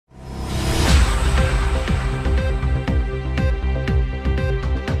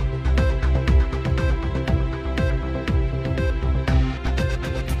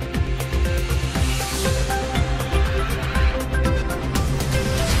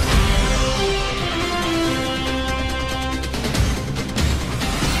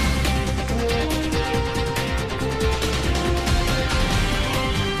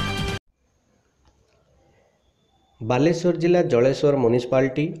ବାଲେଶ୍ୱର ଜିଲ୍ଲା ଜଳେଶ୍ୱର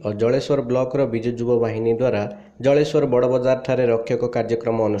ମ୍ୟୁନିସିପାଲିଟି ଓ ଜଳେଶ୍ୱର ବ୍ଲକର ବିଜୁ ଯୁବ ବାହିନୀ ଦ୍ୱାରା ଜଳେଶ୍ୱର ବଡ଼ବଜାରଠାରେ ରକ୍ଷକ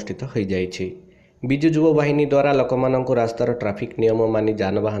କାର୍ଯ୍ୟକ୍ରମ ଅନୁଷ୍ଠିତ ହୋଇଯାଇଛି। ବିଜୁ ଯୁବ ବାହିନୀ ଦ୍ୱାରା ଲୋକମାନଙ୍କୁ ରାସ୍ତାର ଟ୍ରାଫିକ୍ ନିୟମ ମାନି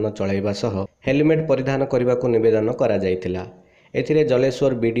ଯାନବାହନ ଚଳାଇବା ସହ ହେଲମେଟ୍ ପରିଧାନ କରିବାକୁ ନିବେଦନ କରାଯାଇଥିଲା। ଏଥିରେ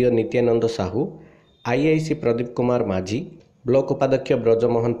Jaleswar BDO Nityananda Sahu, IIC Pradeep Kumar Majhi, block ଉପାଧ୍ୟକ୍ଷ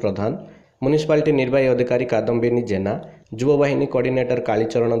ବ୍ରଜମୋହନ ପ୍ରଧାନ, ମ୍ୟୁନିସିପାଲିଟି ନିର୍ବାହୀ ଅଧିକାରୀ କାଦମ୍ବିନୀ ଜେନା, ଯୁବବାହିନୀ କୋଅର୍ଡିନେଟର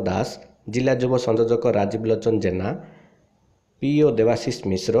କାଳୀଚରଣ ଦାସ, ଜିଲ୍ଲା ଯୁବ ସଂଯୋଜକ ରାଜୀବ ଲୋଚନ ଜେନା, ପିଇଓ ଦେବାଶିଷ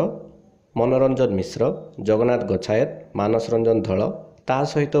ମିଶ୍ର, ମନୋରଞ୍ଜନ ମିଶ୍ର, ଜଗନ୍ନାଥ ଗୋଛାୟତ, ମାନସ ରଞ୍ଜନ ଧଳ, ତା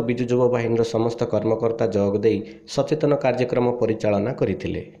ସହିତ ବିଜୁ ଯୁବ ବାହିନୀର ସମସ୍ତ କର୍ମକର୍ତ୍ତା ଯୋଗ ଦେଇ ସଚେତନ କାର୍ଯ୍ୟକ୍ରମ ପରିଚାଳନା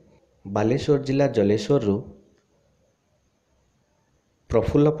କରିଥିଲେ। ବାଲେଶ୍ୱର ଜିଲ୍ଲା ଜଳେଶ୍ୱରରୁ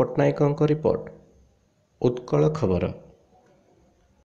ପ୍ରଫୁଲ୍ଲ ପଟ୍ଟନାୟକଙ୍କ ରିପୋର୍ଟ, ଉତ୍କଳ ଖବର।